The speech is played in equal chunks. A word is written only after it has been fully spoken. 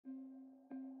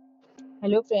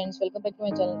Hello friends, welcome back to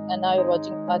my channel and now you're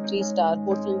watching a 3-star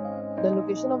hotel. The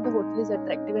location of the hotel is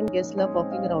attractive and guests love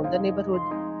walking around the neighborhood.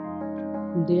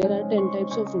 There are 10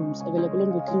 types of rooms available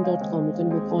on booking.com. You can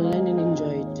book online and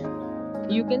enjoy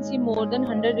it. You can see more than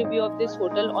 100 reviews of this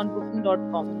hotel on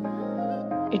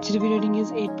booking.com. Its review rating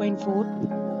is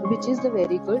 8.4, which is the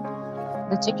very good.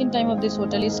 The check-in time of this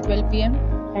hotel is 12 p.m.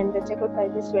 and the check-out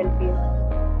time is 12 p.m.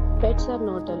 Pets are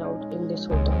not allowed in this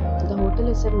hotel. The hotel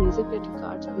accepts major credit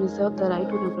cards and reserves the right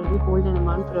to temporarily hold an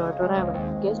amount prior to arrival.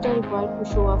 Guests are required to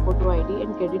show a photo ID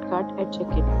and credit card at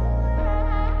check-in.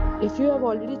 If you have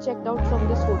already checked out from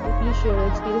this hotel, please share your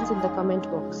experience in the comment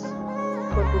box.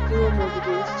 For booking or more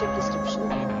details, check description.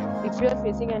 If you are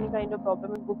facing any kind of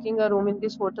problem in booking a room in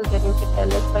this hotel, then you can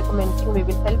tell us by commenting. We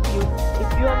will help you. If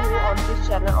you are new on this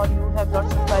channel or you have not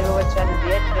subscribed our channel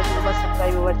yet, then you must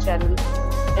subscribe our channel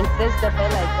and press the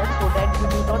bell icon so that you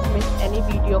do not miss any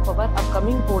video of our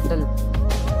upcoming hotel.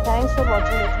 Thanks for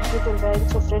watching. Let me till then.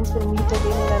 So friends will meet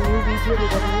again in a new video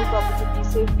with a new property. Be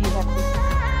safe, be happy.